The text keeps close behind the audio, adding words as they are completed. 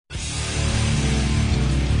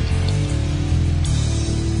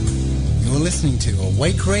listening to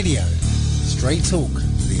Awake Radio, straight talk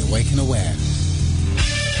for the awake and aware.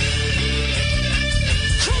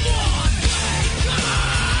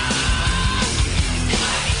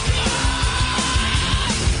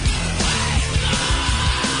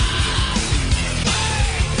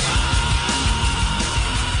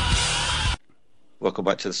 Welcome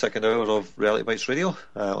back to the second hour of Reality Bites Radio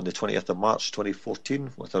on the 20th of March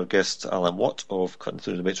 2014 with our guest Alan Watt of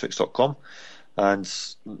CuttingThroughTheMatrix.com. And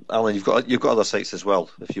Alan, you've got other sites as well,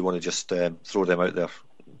 if you want to just throw them out there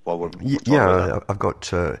while we're talking about that. I've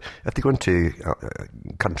got, if they go into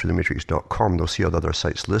CuttingThroughTheMatrix.com, they'll see other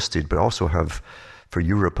sites listed, but I also have, for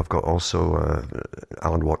Europe, I've got also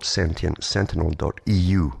Alan Watt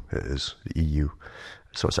Sentinel.eu, it is, the EU.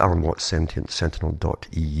 So it's Alan Watt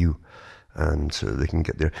Sentinel.eu. And they can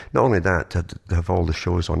get there. Not only that, they have all the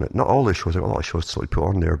shows on it. Not all the shows, there are a lot of shows still to put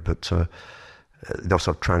on there, but they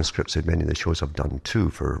also have transcripts of many of the shows I've done too,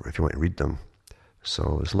 for if you want to read them.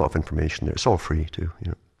 So there's a lot of information there. It's all free too, you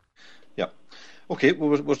know. Yeah. Okay, well,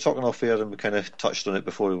 we're talking off air, and we kind of touched on it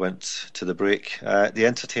before we went to the break. The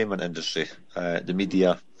entertainment industry, the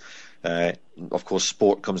media, of course,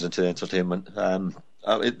 sport comes into entertainment. I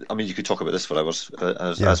mean, you could talk about this for hours,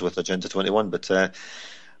 as with Agenda 21, but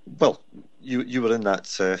well, you were in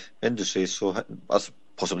that industry, so that's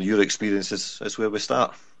possibly your experience is where we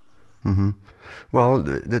start. Mm-hmm. Well,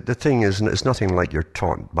 the thing is, it's nothing like you're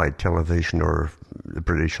taught by television or the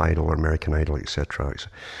British Idol or American Idol, etc.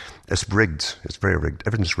 It's rigged. It's very rigged.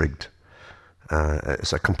 Everything's rigged.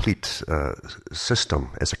 It's a complete system.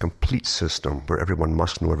 It's a complete system where everyone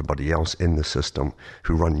must know everybody else in the system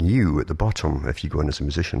who run you at the bottom if you go in as a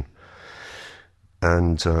musician.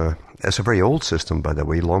 And it's a very old system, by the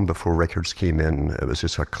way. Long before records came in, it was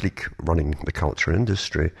just a clique running the culture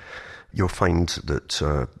industry. You'll find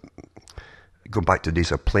that, go back to the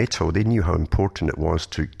days of Plato, they knew how important it was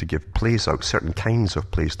to give plays out, certain kinds of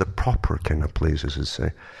plays, the proper kind of plays, as they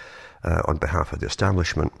say, on behalf of the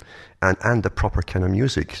establishment, and the proper kind of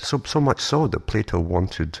music. So much so that Plato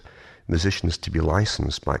wanted musicians to be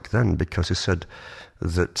licensed back then, because he said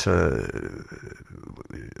that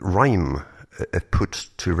rhyme, if put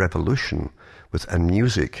to revolution within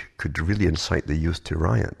music, could really incite the youth to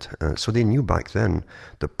riot. So they knew back then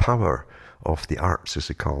the power of the arts, as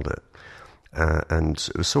they called it. And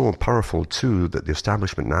it was so powerful, too, that the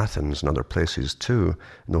establishment in Athens and other places, too,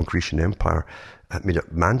 in the old Grecian Empire, had made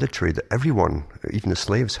it mandatory that everyone, even the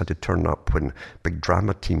slaves, had to turn up when big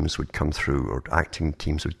drama teams would come through, or acting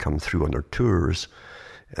teams would come through on their tours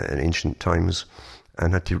in ancient times,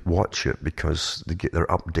 and had to watch it because they get their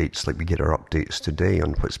updates like we get our updates today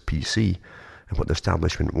on what's PC and what the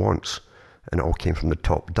establishment wants. And it all came from the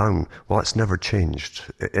top down. Well, that's never changed.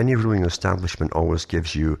 Any ruling establishment always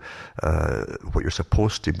gives you what you're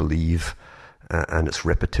supposed to believe, and it's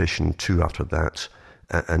repetition too after that.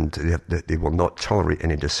 And they will not tolerate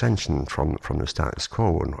any dissension from the status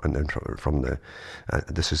quo and from the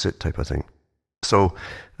this is it type of thing. So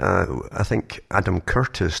I think Adam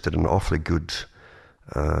Curtis did an awfully good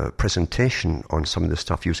presentation on some of the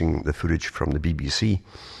stuff using the footage from the BBC,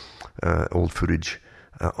 old footage,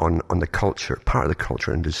 on the culture, part of the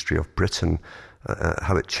culture industry of Britain,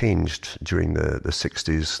 how it changed during the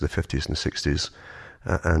 60s, the 50s and 60s,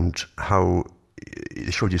 and how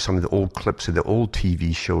it showed you some of the old clips of the old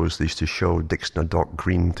TV shows they used to show, Dixon and Doc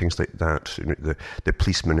Green, things like that, you know, the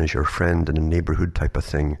policeman is your friend in a neighbourhood type of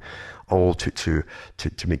thing, all to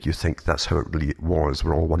make you think that's how it really was.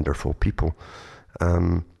 We're all wonderful people.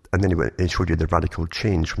 And then it showed you the radical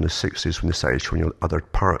change from the 60s when they started showing you other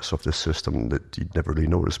parts of the system that you'd never really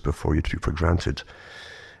noticed before, you took for granted.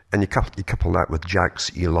 And you couple that with Jacques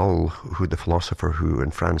Ellul, who the philosopher who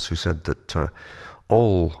in France, who said that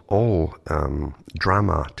all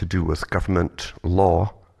drama to do with government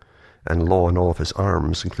law and law in all of its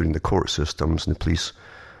arms, including the court systems and the police,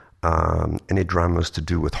 any dramas to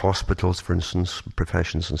do with hospitals, for instance,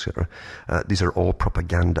 professions, etc. These are all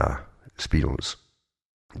propaganda spiels.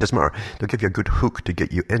 It doesn't matter. They'll give you a good hook to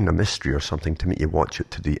get you in a mystery or something to make you watch it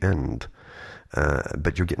to the end.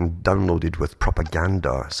 But you're getting downloaded with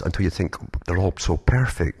propaganda until you think they're all so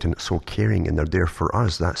perfect and it's so caring and they're there for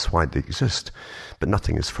us. That's why they exist. But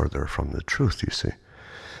nothing is further from the truth, you see.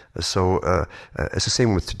 So it's the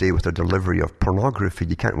same with today with the delivery of pornography.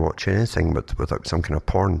 You can't watch anything without some kind of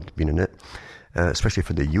porn being in it. Especially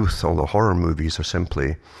for the youth, all the horror movies are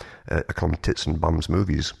simply, I call them tits and bums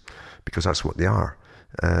movies, because that's what they are.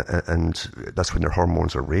 And that's when their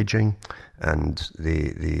hormones are raging, and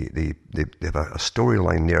they have a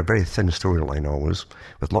storyline there, a very thin storyline always,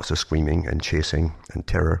 with lots of screaming and chasing and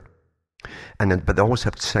terror. And then, but they always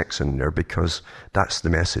have sex in there because that's the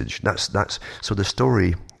message. That's so the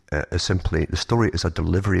story is simply, the story is a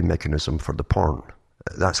delivery mechanism for the porn.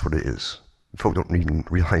 That's what it is. Folk don't even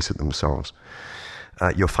realise it themselves.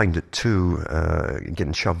 You'll find it too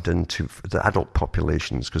getting shoved into the adult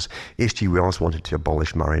populations, because H.G. Wells wanted to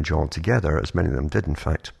abolish marriage altogether, as many of them did, in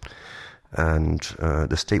fact. And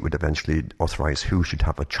the state would eventually authorise who should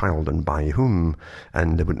have a child and by whom,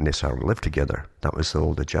 and they wouldn't necessarily live together. That was the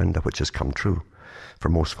old agenda, which has come true for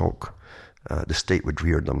most folk. The state would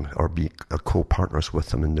rear them or be co-partners with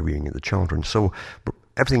them in the rearing of the children. So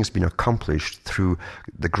everything's been accomplished through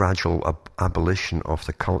the gradual abolition of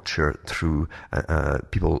the culture, through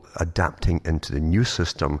people adapting into the new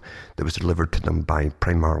system that was delivered to them by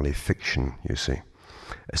primarily fiction, you see.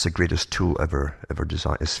 It's the greatest tool ever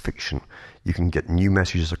designed, is fiction. You can get new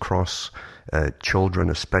messages across. Children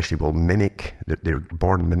especially will mimic. They're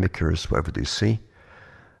born mimickers, whatever they see.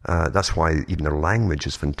 That's why even their language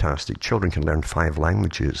is fantastic. Children can learn 5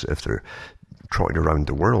 languages if they're trotting around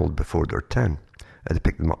the world before they're 10. They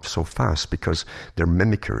pick them up so fast because they're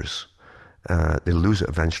mimickers. They lose it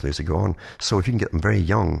eventually as they go on. So if you can get them very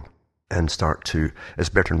young and start to, as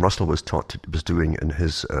Bertrand Russell was doing in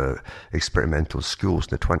his experimental schools in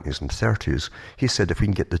the 20s and 30s, he said if we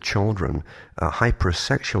can get the children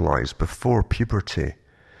hypersexualized before puberty,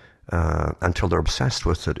 until they're obsessed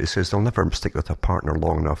with it, he says they'll never stick with a partner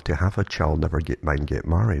long enough to have a child, never get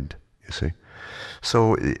married, you see.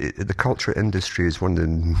 So the culture industry is one of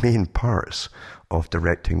the main parts of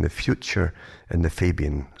directing the future in the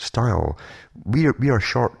Fabian style. We are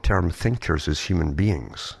short-term thinkers as human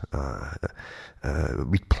beings.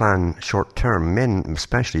 We plan short-term, men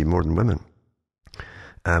especially more than women.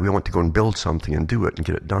 We want to go and build something and do it and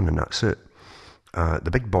get it done, and that's it.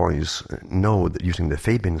 The big boys know that using the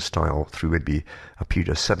Fabian style through maybe a period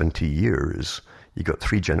of 70 years, you got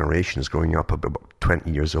 3 generations growing up, about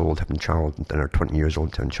 20 years old having a child, and then 20 years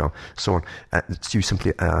old having a child, so on. You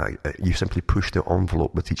simply push the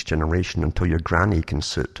envelope with each generation until your granny can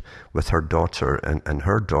sit with her daughter and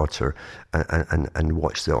her daughter and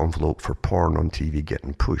watch the envelope for porn on TV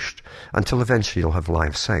getting pushed, until eventually you'll have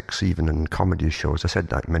live sex, even in comedy shows. I said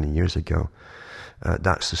that many years ago.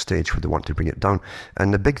 That's the stage where they want to bring it down.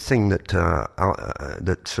 And the big thing that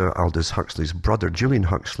Aldous Huxley's brother, Julian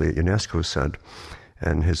Huxley at UNESCO, said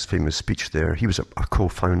in his famous speech there, he was a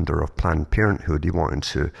co-founder of Planned Parenthood. He wanted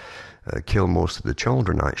to kill most of the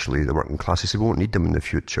children, actually, the working classes. We won't need them in the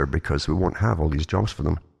future because we won't have all these jobs for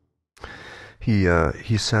them. He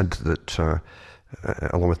said that,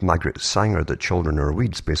 along with Margaret Sanger, that children are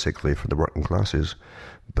weeds, basically, for the working classes.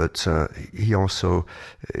 But he also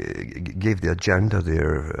gave the agenda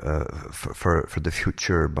there for the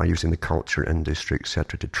future by using the culture industry,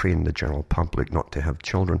 etc., to train the general public not to have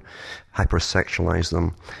children, hypersexualize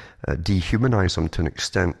them, dehumanize them to an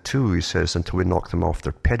extent too, he says, until we knock them off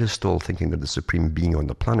their pedestal, thinking they're the supreme being on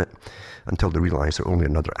the planet, until they realize they're only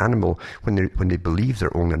another animal. When they believe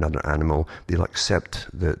they're only another animal, they'll accept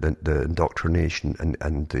the indoctrination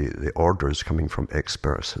and the orders coming from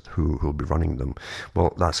experts who will be running them.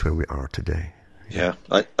 Well, that's where we are today. Yeah,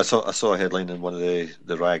 I saw a headline in one of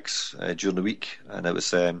the rags during the week, and it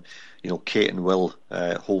was Kate and Will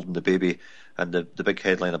holding the baby, and the big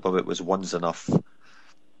headline above it was "One's enough."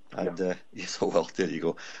 And you thought, well, there you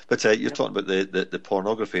go. But you're talking about the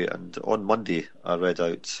pornography, and on Monday I read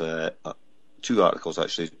out 2 articles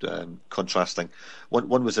actually contrasting.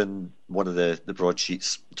 One was in one of the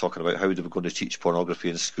broadsheets talking about how they were going to teach pornography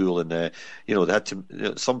in school, and they had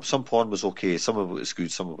to. Some porn was okay, some of it was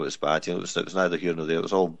good, some of it was bad. It was neither here nor there. It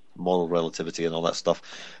was all moral relativity and all that stuff.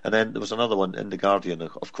 And then there was another one in the Guardian,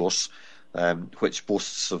 of course, which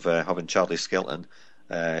boasts of having Charlie Skelton,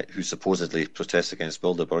 who supposedly protests against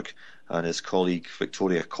Bilderberg, and his colleague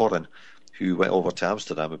Victoria Coren, who went over to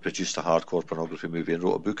Amsterdam and produced a hardcore pornography movie and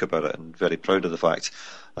wrote a book about it, and very proud of the fact.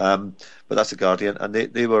 But that's the Guardian, and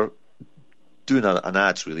they were doing an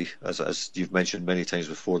ads, really, as you've mentioned many times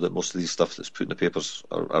before, that most of these stuff that's put in the papers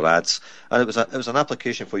are ads, and it was an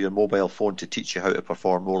application for your mobile phone to teach you how to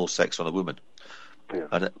perform oral sex on a woman,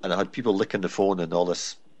 and it had people licking the phone and all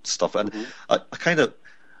this stuff, and I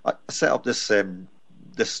set up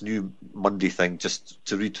this new Monday thing just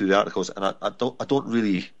to read through the articles, and I don't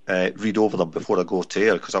really read over them before I go to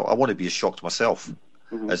air, because I want to be as shocked myself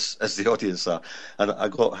as the audience are. And I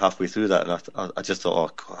got halfway through that, and I just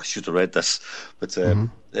thought, oh God, I should have read this, but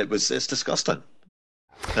it's disgusting,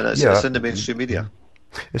 and it's in the mainstream media.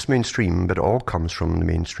 It's mainstream, but it all comes from the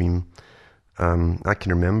mainstream. I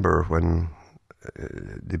can remember when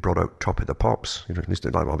they brought out Top of the Pops. At least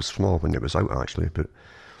I was small when it was out, actually, but.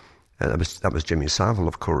 That was Jimmy Savile,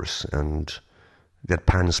 of course, and they had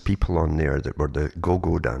Pan's People on there that were the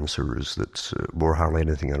go-go dancers that wore hardly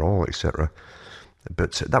anything at all, etc.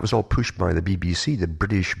 But that was all pushed by the BBC, the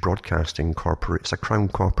British Broadcasting Corporation. It's a crown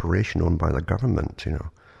corporation owned by the government,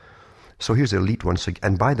 So here's the elite once again.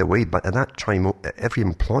 And by the way, but at that time, every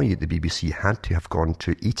employee at the BBC had to have gone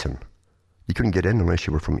to Eton. You couldn't get in unless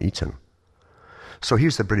you were from Eton. So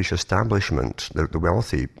here's the British establishment, the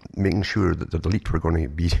wealthy, making sure that the elite were going to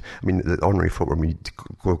be, the ordinary folk were going to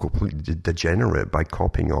go completely degenerate by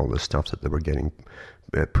copying all the stuff that they were getting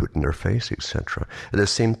put in their face, etc. At the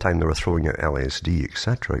same time, they were throwing out LSD,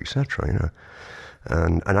 etc.,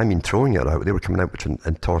 And I mean throwing it out. They were coming out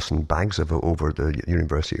and tossing bags of it over the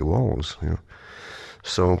university walls,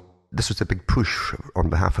 So this was a big push on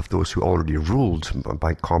behalf of those who already ruled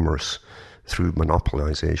by commerce through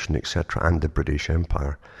monopolization, etc., and the British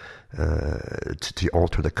Empire, to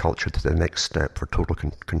alter the culture to the next step for total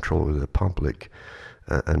control of the public.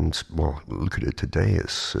 And look at it today;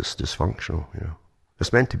 it's dysfunctional.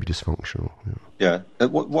 It's meant to be dysfunctional. Yeah.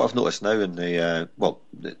 What I've noticed now in the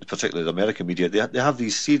particularly the American media, they have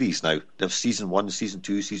these series now. They have season 1, season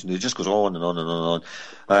 2, season 2. It just goes on and on and on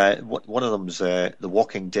and on. One of them's The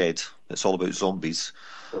Walking Dead. It's all about zombies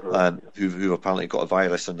who've apparently got a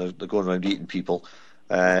virus and they're going around eating people.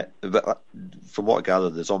 But from what I gather,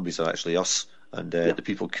 the zombies are actually us, and the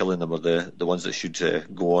people killing them are the ones that should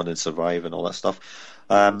go on and survive and all that stuff.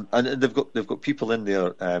 And they've got people in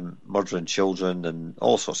there murdering children and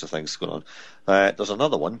all sorts of things going on. There's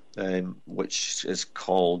another one which is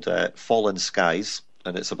called Fallen Skies,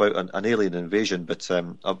 and it's about an alien invasion. But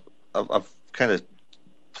I've kind of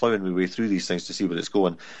ploughing my way through these things to see where it's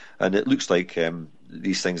going, and it looks like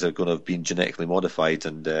these things are going to have been genetically modified,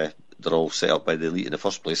 and they're all set up by the elite in the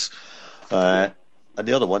first place. And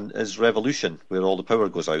the other one is Revolution, where all the power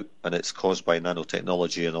goes out, and it's caused by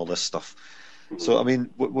nanotechnology and all this stuff. So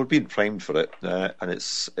we're being primed for it, and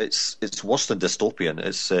it's worse than dystopian.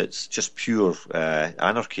 It's just pure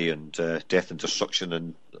anarchy and death and destruction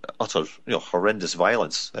and utter horrendous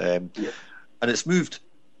violence. And it's moved.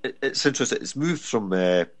 It's interesting. It's moved from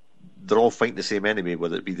they're all fighting the same enemy,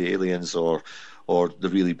 whether it be the aliens or the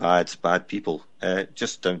really bad people,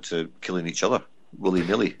 just down to killing each other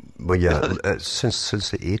willy-nilly. Well, yeah, since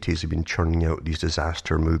the 80s, they've been churning out these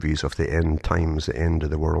disaster movies of the end times, the end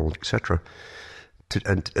of the world, etc.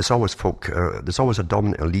 And it's always there's always a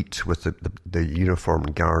dominant elite with the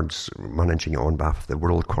uniformed guards managing it on behalf of the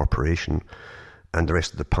World Corporation, and the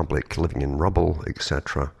rest of the public living in rubble,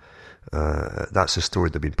 etc. That's the story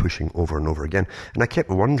they've been pushing over and over again. And I kept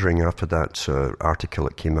wondering after that article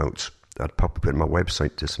that came out, I'd put on my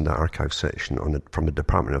website, just in the archive section from the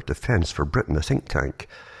Department of Defence for Britain, the think tank,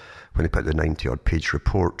 when they put the 90-odd page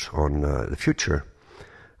report on the future.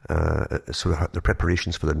 So the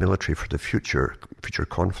preparations for the military for the future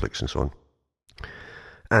conflicts and so on.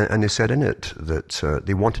 And they said in it that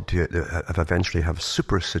they wanted to eventually have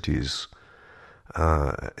super cities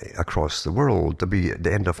across the world. There'll be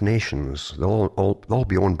the end of nations. They'll all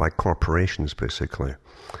be owned by corporations, basically.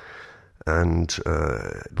 And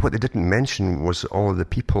what they didn't mention was all the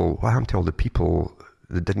people. What happened to all the people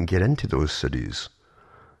that didn't get into those cities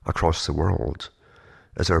across the world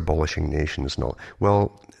as they're abolishing nations and all?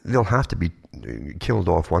 Well, they'll have to be killed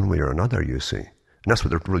off one way or another, you see. And that's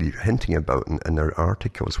what they're really hinting about in their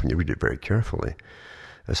articles when you read it very carefully,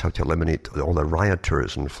 is how to eliminate all the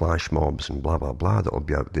rioters and flash mobs and blah, blah, blah that will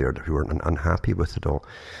be out there who are unhappy with it all.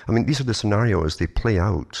 These are the scenarios they play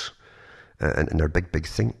out in their big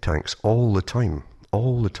think tanks all the time,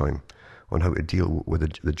 on how to deal with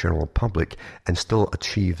the general public and still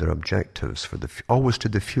achieve their objectives, always to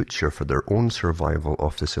the future, for their own survival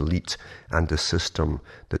of this elite and the system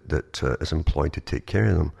that is employed to take care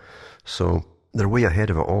of them. So they're way ahead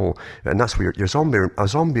of it all. And that's where a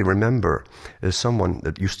zombie, remember, is someone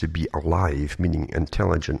that used to be alive, meaning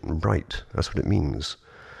intelligent and bright. That's what it means.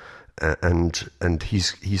 And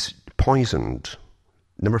he's poisoned.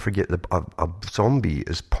 Never forget that a zombie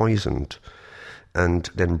is poisoned and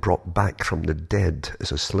then brought back from the dead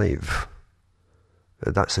as a slave.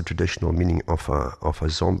 That's the traditional meaning of a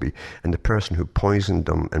zombie. And the person who poisoned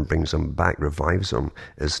them and brings them back, revives them,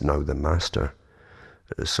 is now the master.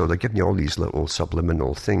 So they're giving you all these little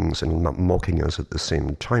subliminal things and mocking us at the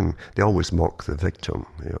same time. They always mock the victim.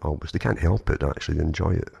 Always. They can't help it, actually. They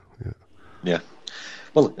enjoy it. Yeah.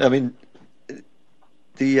 Well,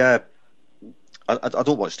 I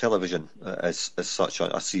don't watch television as such.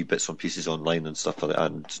 I see bits and pieces online and stuff like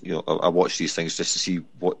that, and I watch these things just to see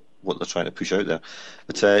what they're trying to push out there.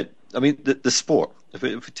 But the sport. If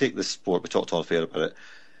we take the sport, we talked on fair about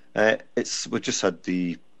it. We just had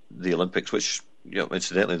the Olympics, which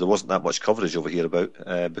incidentally, there wasn't that much coverage over here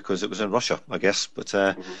about because it was in Russia, I guess. But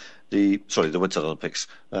the Winter Olympics,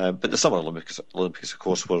 but the Summer Olympics, of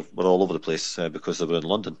course, were all over the place because they were in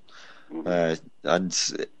London, and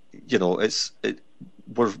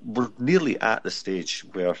we're nearly at the stage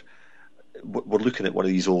where we're looking at one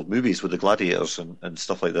of these old movies with the gladiators and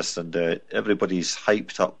stuff like this, and everybody's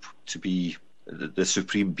hyped up to be the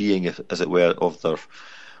supreme being, as it were, of their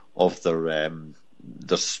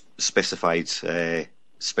specified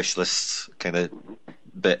specialists kind of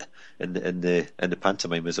bit in the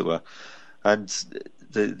pantomime, as it were. And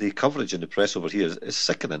the coverage in the press over here is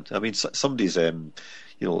sickening. I mean, somebody's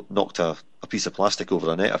knocked a piece of plastic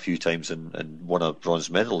over a net a few times and won a bronze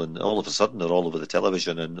medal, and all of a sudden they're all over the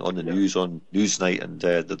television and on the news on Newsnight, and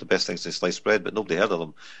they're the best things in sliced bread, but nobody heard of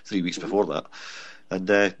them 3 weeks before that. And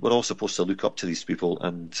we're all supposed to look up to these people,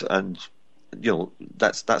 and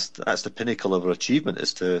that's the pinnacle of our achievement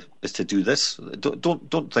is to do this.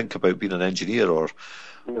 Don't think about being an engineer or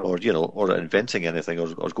inventing anything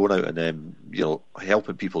or going out and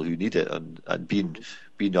helping people who need it and being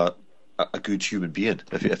a good human being,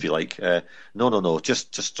 if you like. No.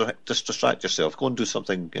 Just distract yourself. Go and do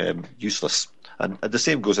something useless. And the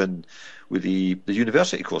same goes in with the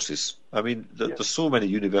university courses. I mean, there's so many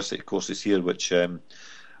university courses here which I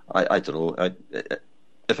don't know.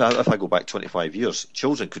 If I go back 25 years,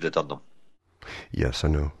 children could have done them. Yes, I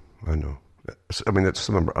know. I mean,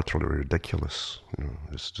 some of them are utterly ridiculous.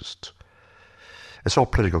 It's all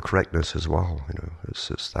political correctness as well.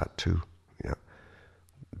 It's that too. Yeah.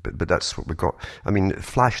 But that's what we've got. I mean,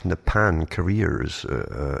 flash in the pan careers,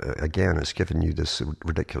 again, it's given you this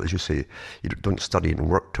ridiculous, as you say, you don't study and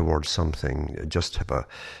work towards something, just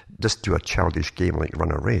do a childish game like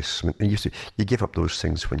run a race. I mean, you give up those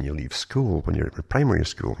things when you leave school, when you're in primary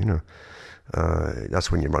school,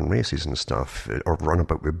 that's when you run races and stuff, or run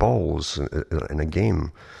about with balls in a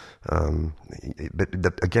game.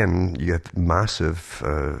 But again, you have massive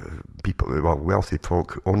wealthy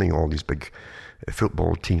folk owning all these big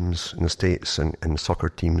football teams in the States and soccer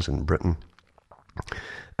teams in Britain.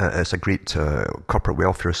 It's a great corporate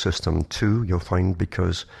welfare system too, you'll find,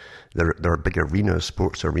 because there are big arenas,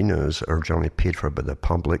 sports arenas are generally paid for by the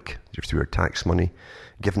public through their tax money,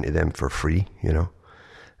 given to them for free,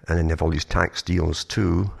 And then they have all these tax deals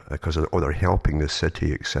too, because they're helping the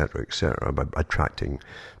city, etc., by attracting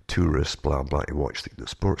tourists, blah, blah, to watch the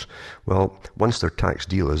sports. Well, once their tax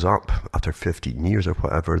deal is up, after 15 years or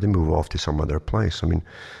whatever, they move off to some other place. I mean,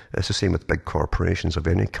 it's the same with big corporations of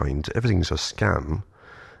any kind. Everything's a scam.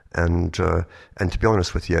 And to be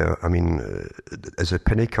honest with you, I mean, as a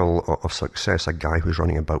pinnacle of success, a guy who's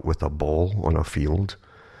running about with a ball on a field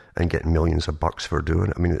and getting millions of bucks for doing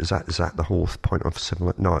it. I mean, is that the whole point of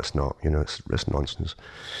civil? No, it's not. It's nonsense.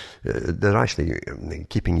 They're actually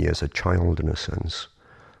keeping you as a child in a sense.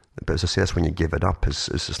 But as I say, that's when you give it up. It's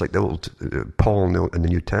just like the old Paul in the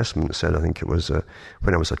New Testament said, I think it was,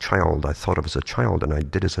 when I was a child, I thought I was a child, and I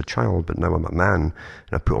did as a child, but now I'm a man, and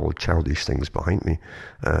I put all childish things behind me.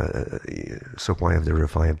 So why have they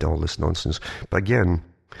revived all this nonsense? But again,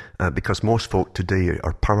 because most folk today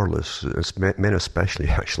are powerless, men especially,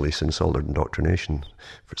 actually, since all their indoctrination,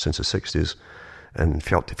 since the 60s, and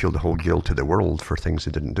feel the whole guilt to the world for things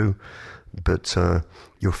they didn't do. But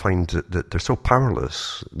you'll find that they're so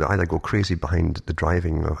powerless, they either go crazy behind the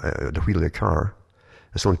driving, the wheel of the car.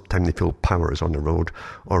 It's the only time they feel power is on the road,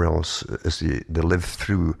 or else as they live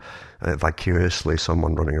through vicariously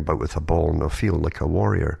someone running about with a ball in a field like a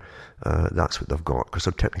warrior. That's what they've got, because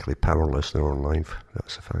they're technically powerless in their own life.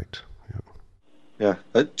 That's a fact. Yeah,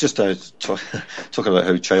 just talking about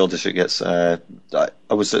how childish it gets. I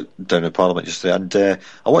was down in Parliament yesterday, and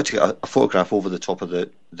I wanted to get a photograph over the top of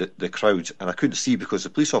the crowd, and I couldn't see because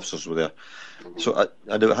the police officers were there. So I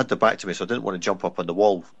had their back to me, so I didn't want to jump up on the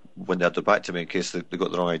wall when they had their back to me in case they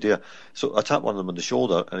got the wrong idea. So I tapped one of them on the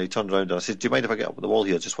shoulder, and he turned around and I said, "Do you mind if I get up on the wall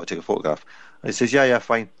here? I just want to take a photograph." And he says, "Yeah,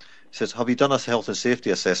 fine." He says, "Have you done a health and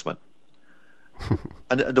safety assessment?"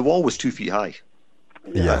 And the wall was 2 feet high.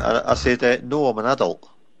 Yeah. I said, "No, I'm an adult."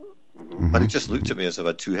 Mm-hmm. And he just looked at me as if I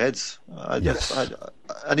had two heads. Yes.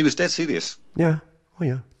 And he was dead serious. Yeah. Oh,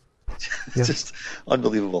 yeah. Just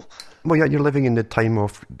unbelievable. Well, yeah, you're living in the time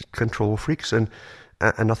of control freaks and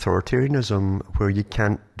authoritarianism where you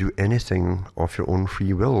can't do anything of your own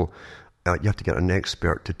free will. You have to get an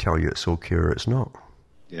expert to tell you it's okay or it's not.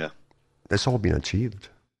 Yeah. It's all been achieved.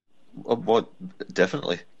 Well,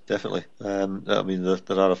 definitely. I mean,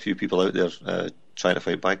 there are a few people out there trying to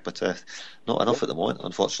fight back, but not enough at the moment,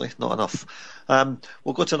 unfortunately. Not enough.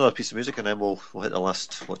 We'll go to another piece of music, and then we'll hit the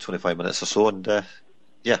last 25 minutes or so, and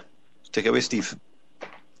take it away, Steve.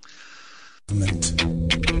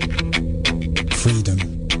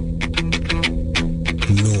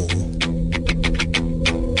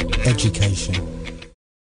 education.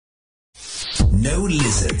 No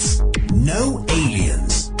lizards, no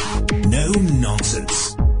aliens, no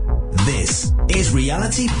nonsense. This is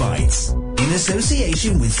Reality Bites in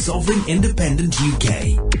association with Sovereign Independent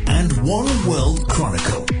UK and One World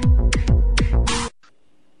Chronicle.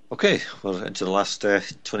 Okay, we're into the last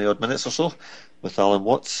 20 odd minutes or so with Alan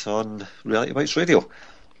Watts on Reality Bites Radio.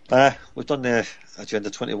 We've done Agenda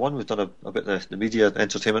 21. We've done a bit of the media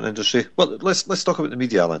entertainment industry. Well, let's talk about the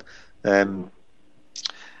media, Alan.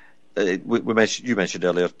 You mentioned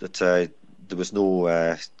earlier that there was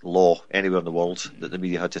no law anywhere in the world that the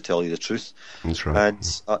media had to tell you the truth. That's right.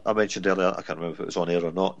 And I mentioned earlier, I can't remember if it was on air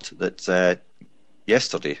or not, that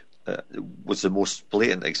yesterday was the most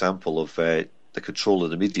blatant example of the control of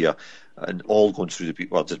the media and all going through the,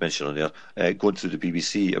 well, I just mentioned on there, going through the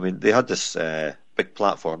BBC. I mean, they had this big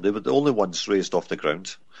platform. They were the only ones raised off the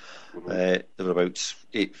ground. They were about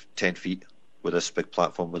 8-10 feet with this big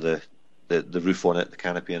platform with the roof on it, the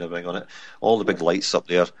canopy and everything on it, all the big lights up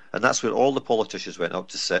there, and that's where all the politicians went up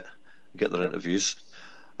to sit and get their interviews.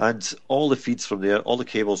 And all the feeds from there, all the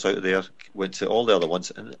cables out of there went to all the other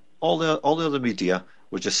ones, and all the other media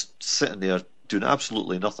were just sitting there doing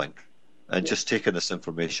absolutely nothing and just taking this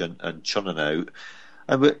information and churning it out.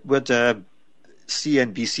 And we had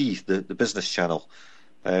CNBC, the business channel,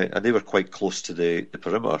 and they were quite close to the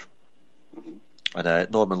perimeter.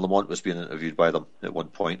 And Norman Lamont was being interviewed by them at one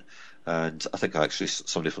point, and I think actually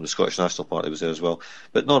somebody from the Scottish National Party was there as well.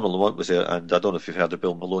 But Norman Lamont was there, and I don't know if you've heard of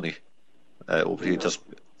Bill Maloney over here. He does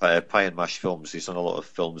Pie and Mash films. He's done a lot of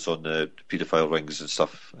films on paedophile rings and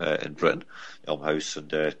stuff in Britain, Elm House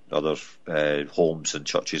and other homes and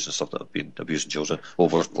churches and stuff that have been abusing children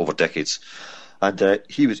over decades. And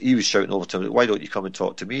he was shouting over to him, "Why don't you come and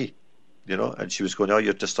talk to me?" You know, and she was going, "Oh,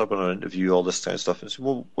 you're disturbing our interview," all this kind of stuff. And I said,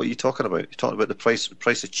 "Well, what are you talking about? You're talking about the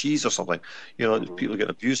price of cheese or something? You know, people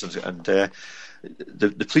getting abused." And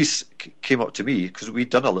the police came up to me because we'd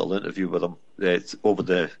done a little interview with them over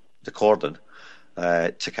the cordon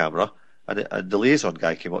to camera, and the liaison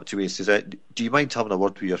guy came up to me and says, "Do you mind having a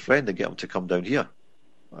word with your friend and get him to come down here?"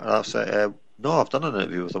 And I said, "No, I've done an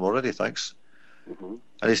interview with him already, thanks."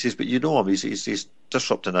 And he says, "But you know him, he's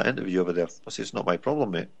disrupting that interview over there." I said, "It's not my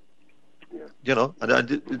problem, mate." Yeah. You know, and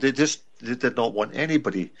they did not want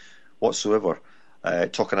anybody whatsoever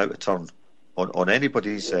talking out of turn on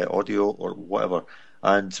anybody's audio or whatever.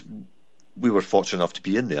 And we were fortunate enough to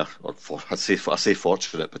be in there, I say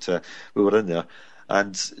fortunate, but we were in there,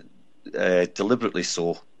 and deliberately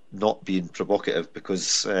so, not being provocative,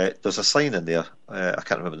 because there's a sign in there. I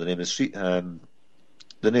can't remember the name of the street.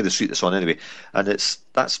 The name of the street that's on anyway, and it's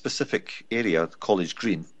that specific area, College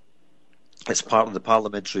Green. It's part of the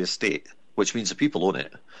parliamentary estate, which means the people own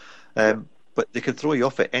it. But they can throw you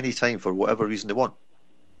off at any time for whatever reason they want.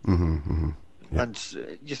 Yeah.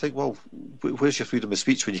 And you think, well, where's your freedom of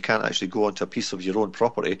speech when you can't actually go onto a piece of your own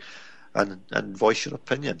property and voice your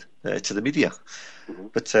opinion to the media?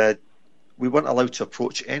 But we weren't allowed to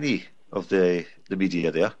approach any of the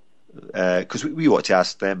media there because we wanted to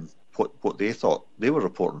ask them what they thought they were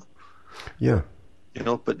reporting. Yeah. You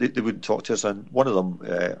know, but they wouldn't talk to us. And one of them,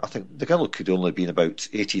 I think the girl could only have been about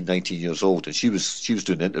 18, 19 years old, and she was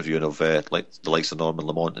doing interviewing of like the likes of Norman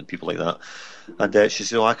Lamont and people like that. And she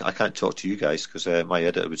said, "Oh, I can't talk to you guys because my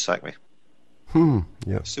editor would sack me."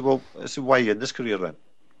 Yeah. I said, "Well, why are you in this career then?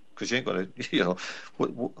 Because you ain't going to, you know,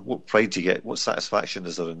 what pride do you get? What satisfaction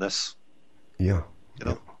is there in this?" Yeah. You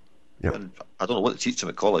know. Yeah. And I don't know what they teach them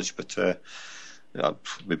at college, but.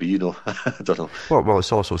 Maybe you know. I don't know. Well,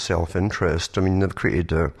 it's also self-interest. I mean, they've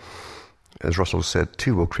created, as Russell said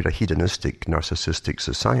too, will create a hedonistic, narcissistic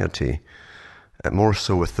society, more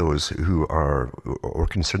so with those who are or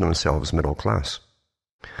consider themselves middle class,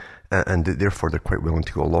 and therefore they're quite willing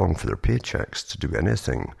to go along for their paychecks to do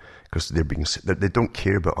anything because they don't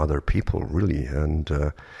care about other people really, and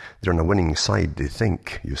they're on a winning side. They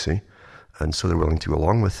think, you see. And so they're willing to go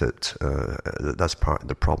along with it. That's part of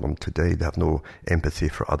the problem today. They have no empathy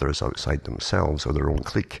for others outside themselves or their own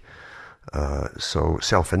clique. So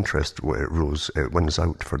self-interest wins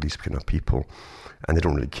out for these kind of people, and they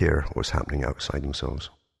don't really care what's happening outside themselves.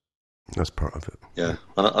 That's part of it. Yeah.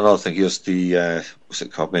 Another thing here's the,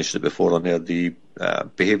 I've mentioned it before on there, the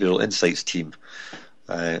Behavioural Insights team.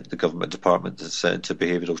 The government department that's set into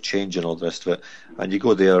behavioural change and all the rest of it, and you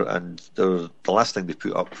go there, and the last thing they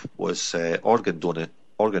put up was organ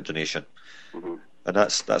donation, and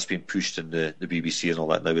that's been pushed in the BBC and all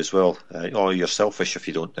that now as well. You're selfish if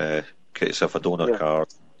you don't get yourself a donor card,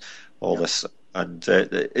 all this, and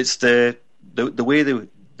it's the way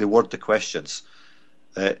they word the questions.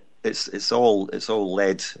 It's all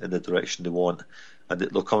led in the direction they want, and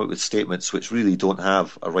they'll come up with statements which really don't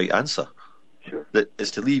have a right answer. Sure. That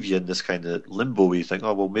is to leave you in this kind of limbo where you think,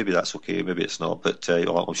 oh, well, maybe that's okay, maybe it's not, but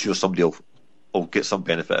I'm sure somebody will get some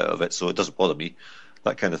benefit out of it, so it doesn't bother me,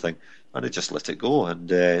 that kind of thing. And they just let it go,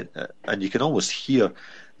 and you can almost hear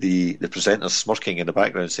the presenters smirking in the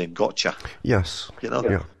background saying, gotcha. Yes. You know?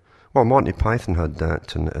 Yeah. Well, Monty Python had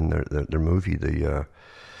that in their movie, it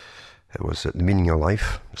was The Meaning of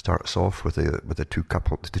Life. It starts off with the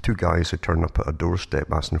two guys who turn up at a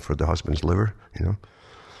doorstep asking for the husband's liver, you know.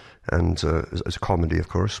 And it's a comedy, of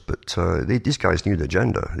course, but these guys knew the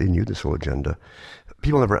agenda. They knew this whole agenda.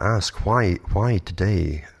 People never ask why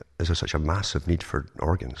today is there such a massive need for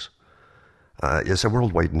organs. It's a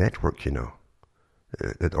worldwide network, you know,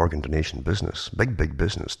 the organ donation business, big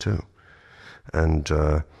business too. And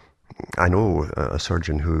I know a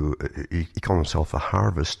surgeon who he called himself a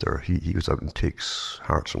harvester. He goes out and takes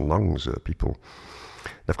hearts and lungs of people.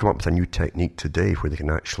 They've come up with a new technique today where they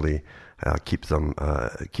can actually keep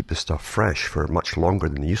the stuff fresh for much longer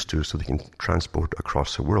than they used to, so they can transport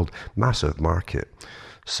across the world. Massive market.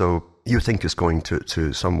 So you think it's going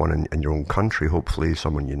to someone in your own country, hopefully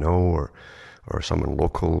someone you know, or someone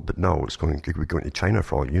local, but no, it's going to China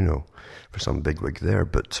for all you know, for some bigwig there.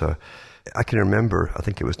 But I can remember, I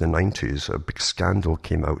think it was in the 90s, a big scandal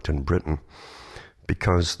came out in Britain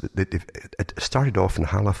because it started off in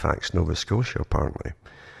Halifax, Nova Scotia, apparently.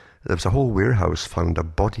 There was a whole warehouse found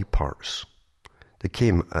of body parts. They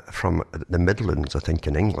came from the Midlands, I think,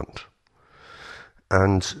 in England.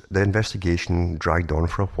 And the investigation dragged on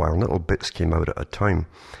for a while. Little bits came out at a time.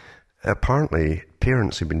 Apparently,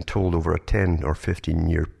 parents had been told over a 10 or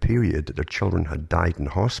 15-year period that their children had died in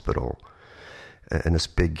hospital in this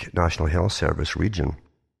big National Health Service region.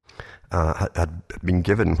 Had been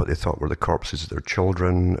given what they thought were the corpses of their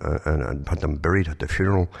children and had them buried at the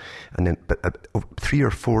funeral. And then 3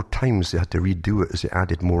 or 4 times they had to redo it as they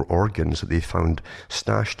added more organs that they found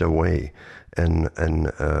stashed away in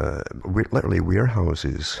literally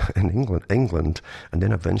warehouses in England, and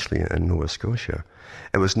then eventually in Nova Scotia.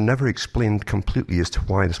 It was never explained completely as to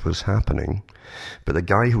why this was happening, but the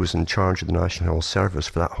guy who was in charge of the National Health Service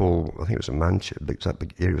for that whole, I think it was in Manchester, that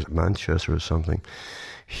big area was Manchester or something,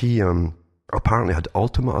 he apparently had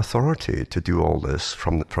ultimate authority to do all this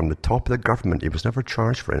from the top of the government. He was never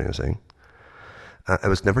charged for anything. It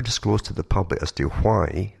was never disclosed to the public as to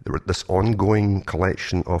why there was this ongoing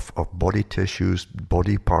collection of body tissues,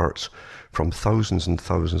 body parts from thousands and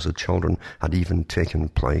thousands of children had even taken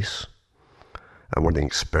place. Were they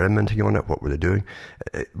experimenting on it? What were they doing?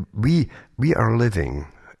 We are living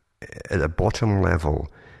at a bottom level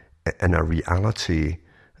in a reality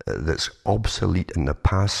that's obsolete in the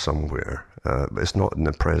past somewhere, but it's not in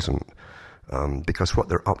the present. Because what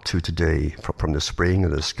they're up to today, from the spraying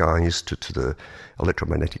of the skies to the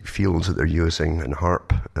electromagnetic fields that they're using, and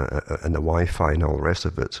HAARP, and the Wi-Fi and all the rest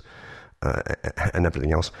of it, and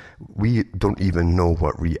everything else, we don't even know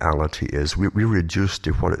what reality is. We're reduced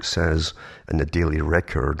to what it says in the Daily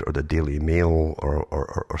Record or the Daily Mail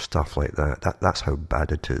or stuff like that. That's how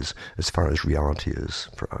bad it is as far as reality is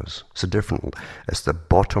for us. It's the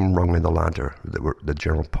bottom rung of the ladder that the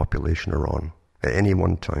general population are on at any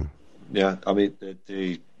one time. Yeah, I mean,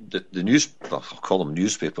 the news, I'll call them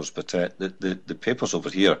newspapers, but the papers over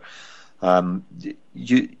here, I'll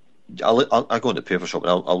go into the paper shop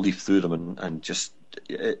and I'll leaf through them and just,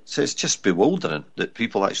 it's just bewildering that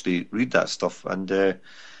people actually read that stuff and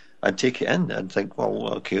take it in and think,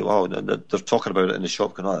 well, okay, well, they're talking about it in the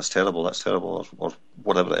shop, going, oh, that's terrible, or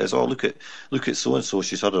whatever it is. Oh, look at so-and-so,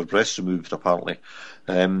 she's had her breast removed, apparently.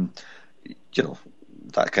 You know,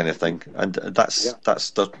 that kind of thing, and that's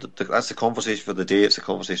the conversation for the day. It's a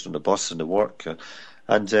conversation on the bus and the work,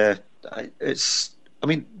 and it's. I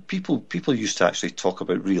mean, people used to actually talk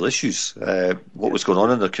about real issues, what was going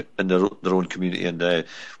on in their own community, and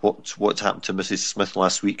what's happened to Mrs. Smith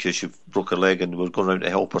last week because she broke her leg, and we're going around to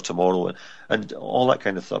help her tomorrow, and all that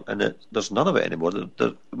kind of stuff. And there's none of it anymore.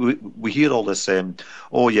 We hear all this,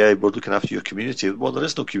 oh yeah, we're looking after your community. Well, there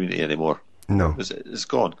is no community anymore. No, it's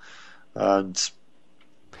gone, and.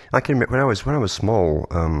 I can remember when I was small,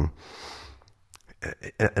 in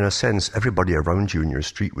a sense, everybody around you in your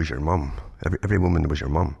street was your mum. Every woman was your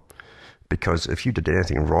mum. Because if you did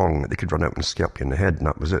anything wrong, they could run out and scalp you in the head, and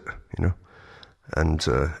that was it, you know, and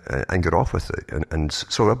get off with it. And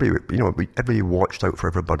so everybody watched out for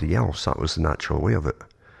everybody else. That was the natural way of it.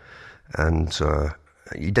 And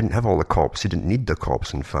you didn't have all the cops. You didn't need the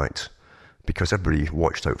cops, in fact, because everybody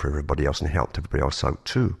watched out for everybody else and helped everybody else out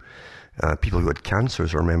too. People who had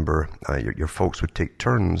cancers, I remember your folks would take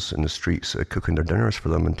turns in the streets cooking their dinners for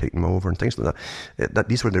them and take them over and things like that.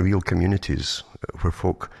 These were the real communities where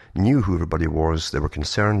folk knew who everybody was. They were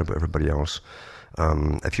concerned about everybody else.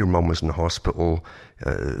 If your mum was in the hospital,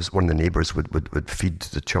 one of the neighbours would feed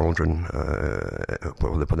the children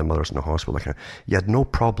when the mother's in the hospital. You had no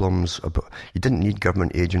problems you didn't need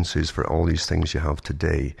government agencies for all these things you have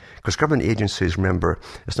today. Because government agencies, remember,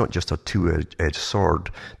 it's not just a two-edged sword.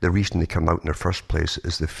 The reason they come out in the first place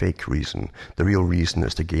is the fake reason. The real reason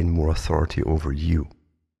is to gain more authority over you.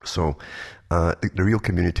 So the real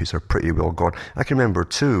communities are pretty well gone. I can remember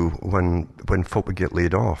too when folk would get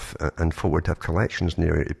laid off and folk would have collections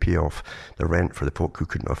near to pay off the rent for the folk who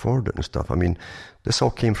couldn't afford it and stuff. I mean, this all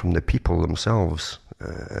came from the people themselves,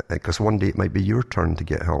 because one day it might be your turn to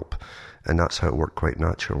get help, and that's how it worked quite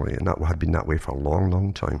naturally. And that had been that way for a long,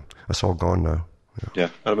 long time. It's all gone now. Yeah,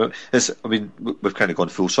 I mean, we've kind of gone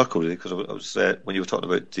full circle really, because I was when you were talking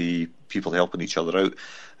about the people helping each other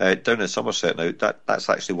out down in Somerset now. That's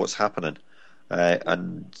actually what's happening,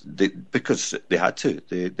 and because they had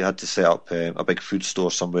to set up a big food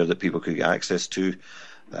store somewhere that people could get access to.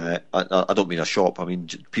 I don't mean a shop. I mean,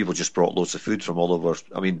 people just brought loads of food from all over.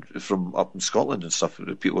 I mean, from up in Scotland and stuff.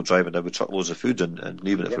 People were driving in with truckloads of food and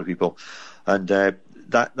leaving it for people, and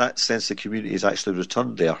that sense of community is actually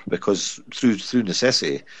returned there because through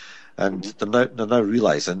necessity, and they're now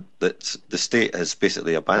realising that the state has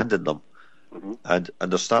basically abandoned them, and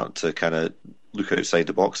they're starting to kind of look outside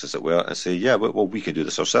the box, as it were, and say, yeah, well, we can do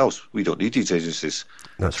this ourselves. We don't need these agencies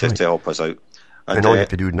to help us out. And all you have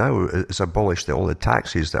to do now is abolish all the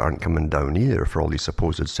taxes that aren't coming down either for all these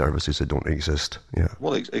supposed services that don't exist. Yeah.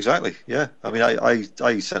 Well, exactly. Yeah. I mean,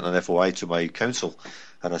 I sent an FOI to my council,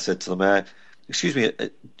 and I said to them, excuse me,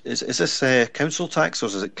 is this council tax or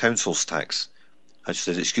is it council's tax? And she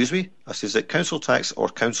says, excuse me? I says, is it council tax or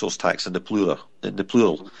council's tax in the plural?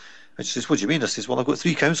 And she says, what do you mean? I says, well, I've got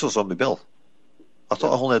 3 councils on my bill. I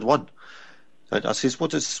thought I only had 1. And I says,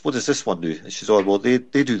 what does this one do? And she says, oh, well, they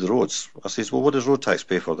do the roads. I says, well, what does road tax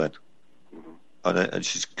pay for then? And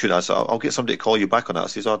she couldn't answer. I'll get somebody to call you back on that. I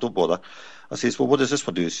says, oh, don't bother. I says, well, what does this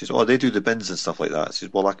one do? She says, oh, they do the bins and stuff like that. I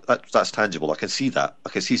says, well, that's tangible. I can see that. I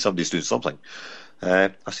can see somebody's doing something.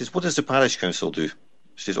 I says, what does the parish council do?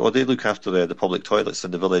 She says, oh, they look after the public toilets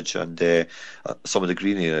in the village and some of the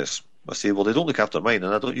green areas. I say, well, they don't look after mine,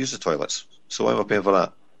 and I don't use the toilets. So why am I paying for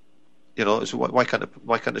that? You know, so why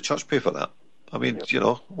can't the church pay for that? I mean, you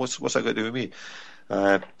know, what's that got to do with me?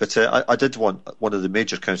 But I did want one of the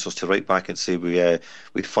major councils to write back and say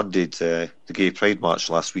we funded the Gay Pride March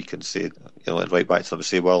last week, and say, you know, and write back to them and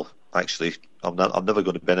say, well, actually, I'm never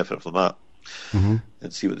going to benefit from that, and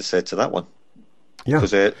see what they said to that one. Yeah,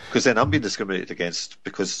 because then I'm being discriminated against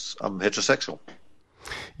because I'm heterosexual.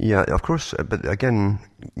 Yeah, of course. But again,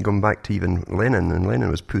 going back to even Lenin, and Lenin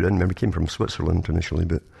was put in. Remember, he came from Switzerland initially,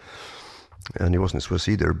 and he wasn't Swiss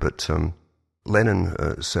either. But Lenin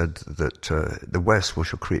said that the West will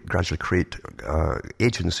gradually create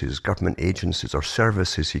agencies, government agencies or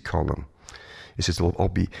services, he called them. He says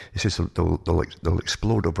they'll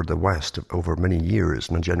explode over the West over many years,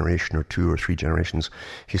 in a generation or 2 or 3 generations.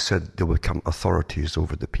 He said they'll become authorities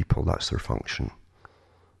over the people. That's their function,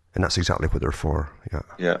 and that's exactly what they're for. Yeah.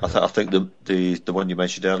 Yeah, I think the one you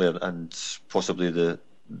mentioned earlier, and possibly the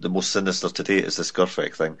most sinister to date, is this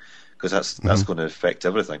Gurfek thing, because that's going to affect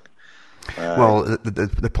everything. Well,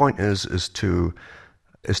 the point is to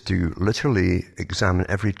literally examine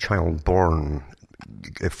every child born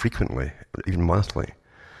frequently, even monthly,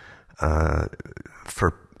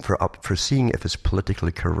 for seeing if it's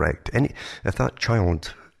politically correct. If that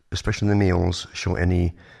child, especially the males, show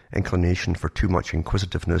any inclination for too much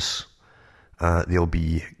inquisitiveness, they'll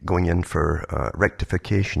be going in for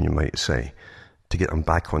rectification, you might say, to get them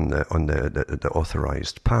back on the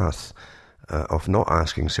authorized path of not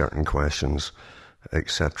asking certain questions,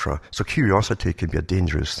 etc. So curiosity can be a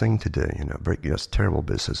dangerous thing today. You know, it's terrible,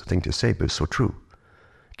 but it's a thing to say, but it's so true.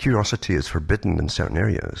 Curiosity is forbidden in certain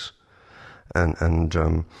areas, and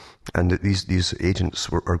these agents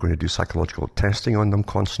are going to do psychological testing on them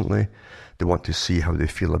constantly. They want to see how they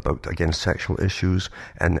feel about, again, sexual issues,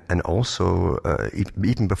 and also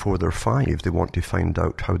even before they're 5, they want to find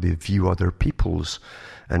out how they view other peoples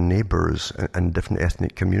and neighbours and different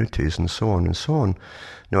ethnic communities, and so on and so on.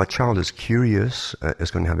 Now, a child is curious, is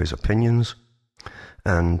going to have his opinions,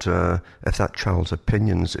 and if that child's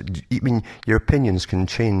opinions, I mean, your opinions can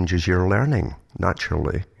change as you're learning,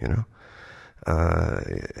 naturally, you know.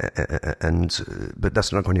 But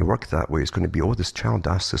that's not going to work that way. It's going to be, oh, this child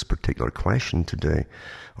asked this particular question today,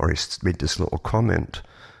 or he's made this little comment,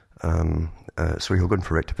 So he'll go in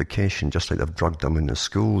for rectification, just like they've drugged them in the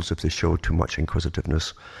schools. If they show too much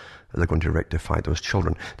inquisitiveness, they're going to rectify those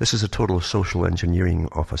children. This is a total social engineering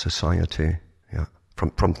of a society, yeah, from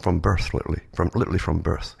birth, literally from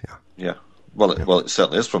birth, yeah. Yeah. Well, it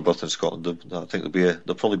certainly is from birth in Scotland. I think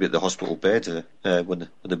they'll probably be at the hospital bed when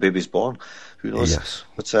the baby's born. Who knows? Yes.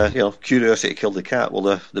 But curiosity killed the cat.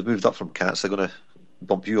 Well, they moved up from cats. They're going to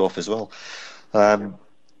bump you off as well. And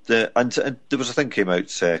there was a thing came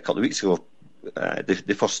out a couple of weeks ago.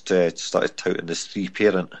 They first started touting this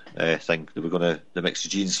 3-parent thing. They were going to mix the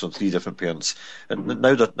genes from 3 different parents, and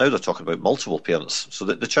now they're talking about multiple parents. So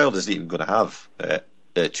that the child isn't even going to have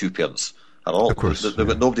 2 parents at all. Of course, they've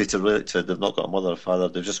got nobody to relate to. They've not got a mother or father.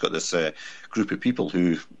 They've just got this group of people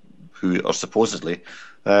who are supposedly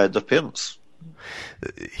their parents.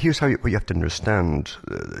 Here's what you have to understand.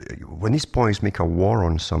 When these boys make a war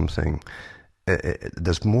on something,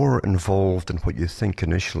 there's more involved than what you think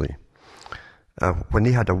initially. When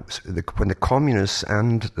the communists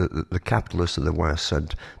and the capitalists of the West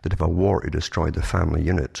said they'd have a war to destroy the family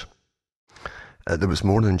unit, there was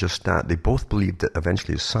more than just that. They both believed that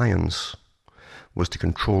eventually science was to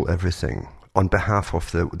control everything on behalf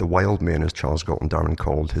of the wild men, as Charles Galton Darwin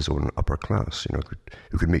called his own upper class,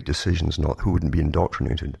 who could make decisions, who wouldn't be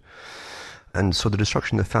indoctrinated. And so the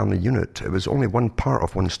destruction of the family unit, it was only one part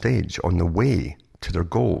of one stage on the way to their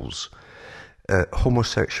goals.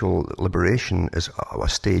 Homosexual liberation is a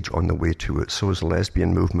stage on the way to it. So is the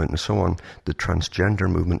lesbian movement and so on, the transgender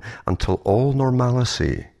movement, until all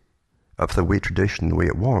normalcy of the way tradition, the way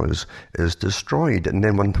it was, is destroyed. And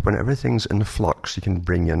then when everything's in flux, you can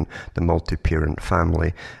bring in the multi-parent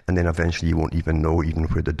family, and then eventually you won't even know even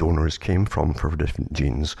where the donors came from for different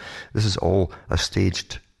genes. This is all a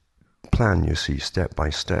staged plan, you see, step by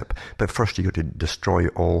step. But first you got to destroy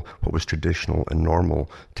all what was traditional and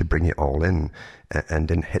normal to bring it all in, and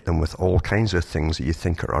then hit them with all kinds of things that you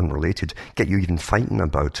think are unrelated, get you even fighting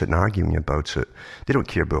about it and arguing about it. They don't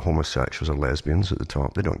care about homosexuals or lesbians at the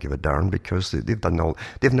top. They don't give a darn, because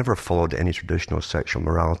they've never followed any traditional sexual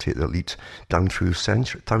morality that leads down through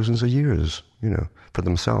thousands of years, for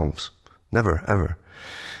themselves. Never, ever.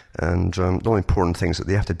 And the only important things that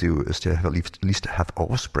they have to do is to have at least have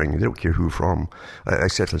offspring. They don't care who from,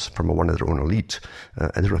 except it's from one of their own elite,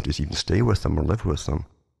 and they don't have to even stay with them or live with them,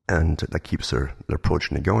 and that keeps their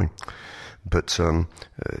progeny going. But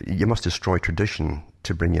you must destroy tradition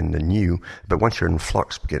to bring in the new. But once you're in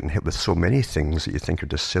flux, getting hit with so many things that you think are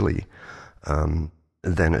just silly,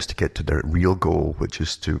 then it's to get to the real goal, which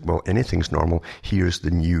is anything's normal. Here's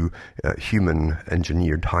the new human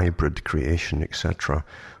engineered hybrid creation, etc.,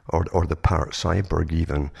 or the parrot cyborg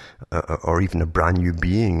even, or even a brand new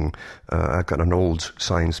being. I've got an old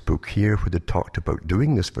science book here where they talked about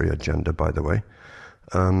doing this very agenda, by the way,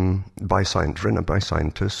 written by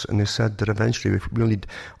scientists, and they said that eventually if we need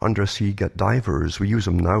undersea divers, we use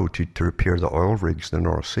them now to repair the oil rigs in the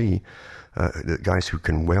North Sea, the guys who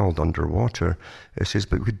can weld underwater. It says,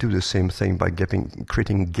 but we could do the same thing by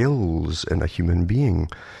creating gills in a human being.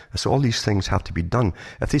 So all these things have to be done.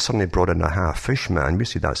 If they suddenly brought in a half-fish man, we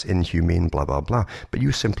say that's inhumane, blah, blah, blah. But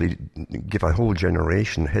you simply give a whole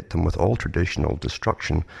generation, hit them with all traditional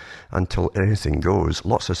destruction until anything goes,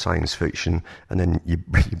 lots of science fiction, and then you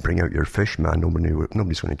bring out your fish man,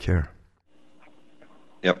 nobody's going to care.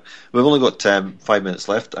 Yep. We've only got 5 minutes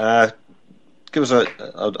left. Give us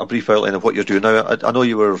a brief outline of what you're doing now. I know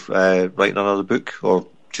you were writing another book, or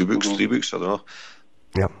 2 books, 3 books, I don't know.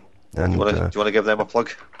 Yeah. And, do you want to give them a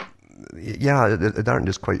plug? Yeah, they aren't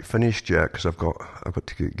just quite finished yet, because I've got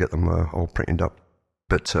to get them all printed up.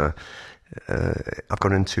 But I've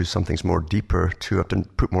gone into some things more deeper too. I've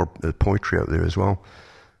put more poetry out there as well.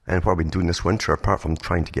 And what I've been doing this winter, apart from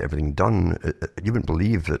trying to get everything done, you wouldn't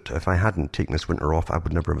believe that if I hadn't taken this winter off, I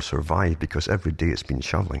would never have survived, because every day it's been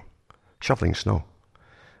shoveling snow.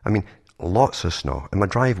 I mean, lots of snow. And my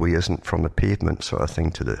driveway isn't from the pavement sort of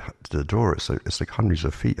thing to the door. It's like hundreds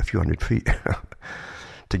of feet, a few hundred feet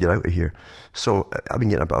to get out of here. So I've been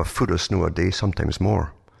getting about a foot of snow a day, sometimes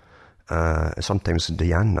more. Sometimes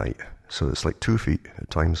day and night. So it's like 2 feet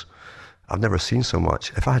at times. I've never seen so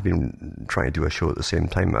much. If I had been trying to do a show at the same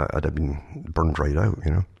time, I'd have been burned right out,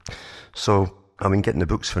 So I've been getting the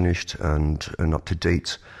books finished and up to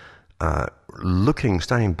date.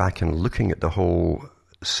 Standing back and looking at the whole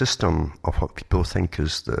system of what people think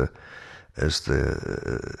is the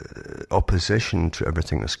opposition to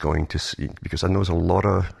everything that's going to see, because I know there's a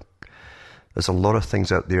lot of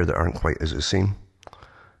things out there that aren't quite as it seems.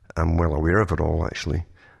 I'm well aware of it all, actually,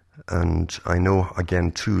 and I know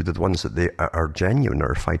again too that the ones that they are genuine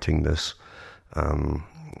are fighting this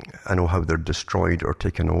I know how they're destroyed or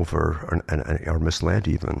taken over or misled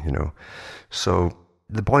even, you know. So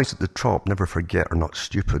the boys at the top, never forget, are not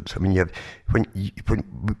stupid. I mean,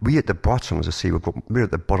 when we at the bottom, as I say, we're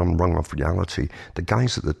at the bottom rung of reality. The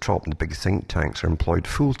guys at the top in the big think tanks are employed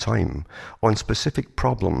full-time on specific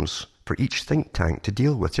problems for each think tank to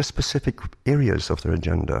deal with, just specific areas of their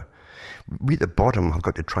agenda. We at the bottom have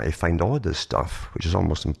got to try to find all of this stuff, which is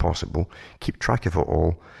almost impossible, keep track of it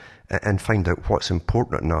all, and find out what's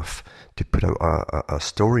important enough to put out a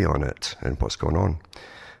story on it and what's going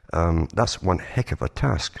on. That's one heck of a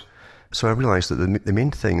task. So I realized that the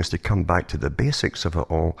main thing is to come back to the basics of it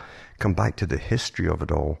all, come back to the history of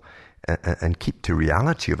it all, and keep to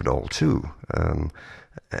reality of it all too,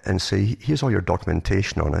 and say, here's all your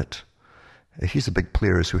documentation on it. Here's the big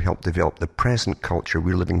players who helped develop the present culture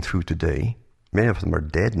we're living through today. Many of them are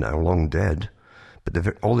dead now, long dead,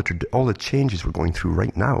 but all the changes we're going through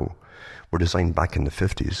right now were designed back in the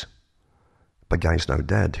 50s by guys now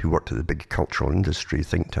dead who worked at the big cultural industry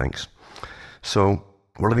think tanks. So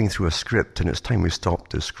we're living through a script, and it's time we stop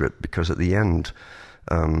this script, because at the end,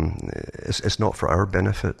 it's not for our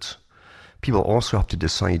benefit. People also have to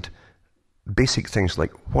decide basic things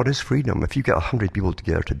like, what is freedom? If you get 100 people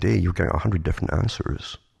together today, you'll get 100 different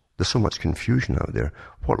answers. There's so much confusion out there.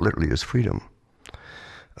 What literally is freedom?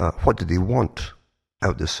 What do they want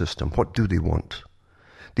out of the system? What do they want?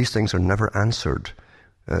 These things are never answered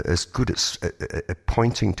as good as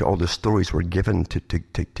pointing to all the stories we're given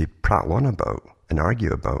to prattle on about and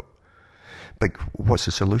argue about. But what's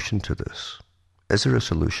the solution to this? Is there a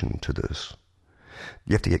solution to this?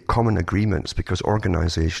 You have to get common agreements, because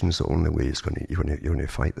organisation is the only way you're going to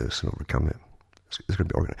fight this and overcome it. It's going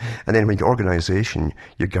to be organized. And then when you get organisation,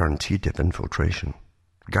 you're guaranteed to have infiltration.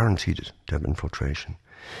 Guaranteed to have infiltration.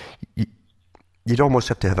 You'd almost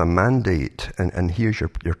have to have a mandate, and here's your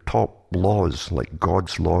top laws, like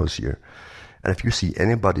God's laws here. And if you see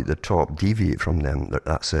anybody at the top deviate from them,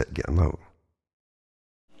 that's it, get them out.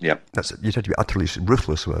 Yeah, that's it. You'd have to be utterly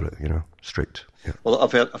ruthless about it, strict. Yeah. Well,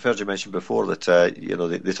 I've heard you mention before that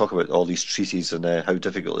they talk about all these treaties and how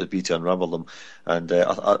difficult it'd be to unravel them, and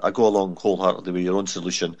I go along wholeheartedly with your own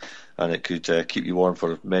solution, and it could keep you warm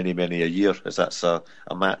for many, many a year, as that's a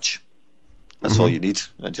match. That's all you need,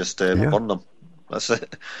 and just burn them. That's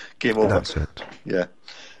it. Game over. That's it. Yeah.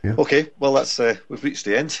 Okay. Well, that's we've reached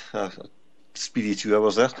the end. Speedy 2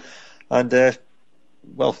 hours there, and.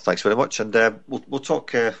 Well, thanks very much, and we'll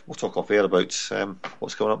talk off air about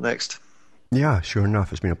what's coming up next. Yeah, sure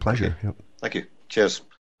enough. It's been a pleasure. Okay. Yep. Thank you. Cheers.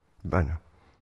 Bye now.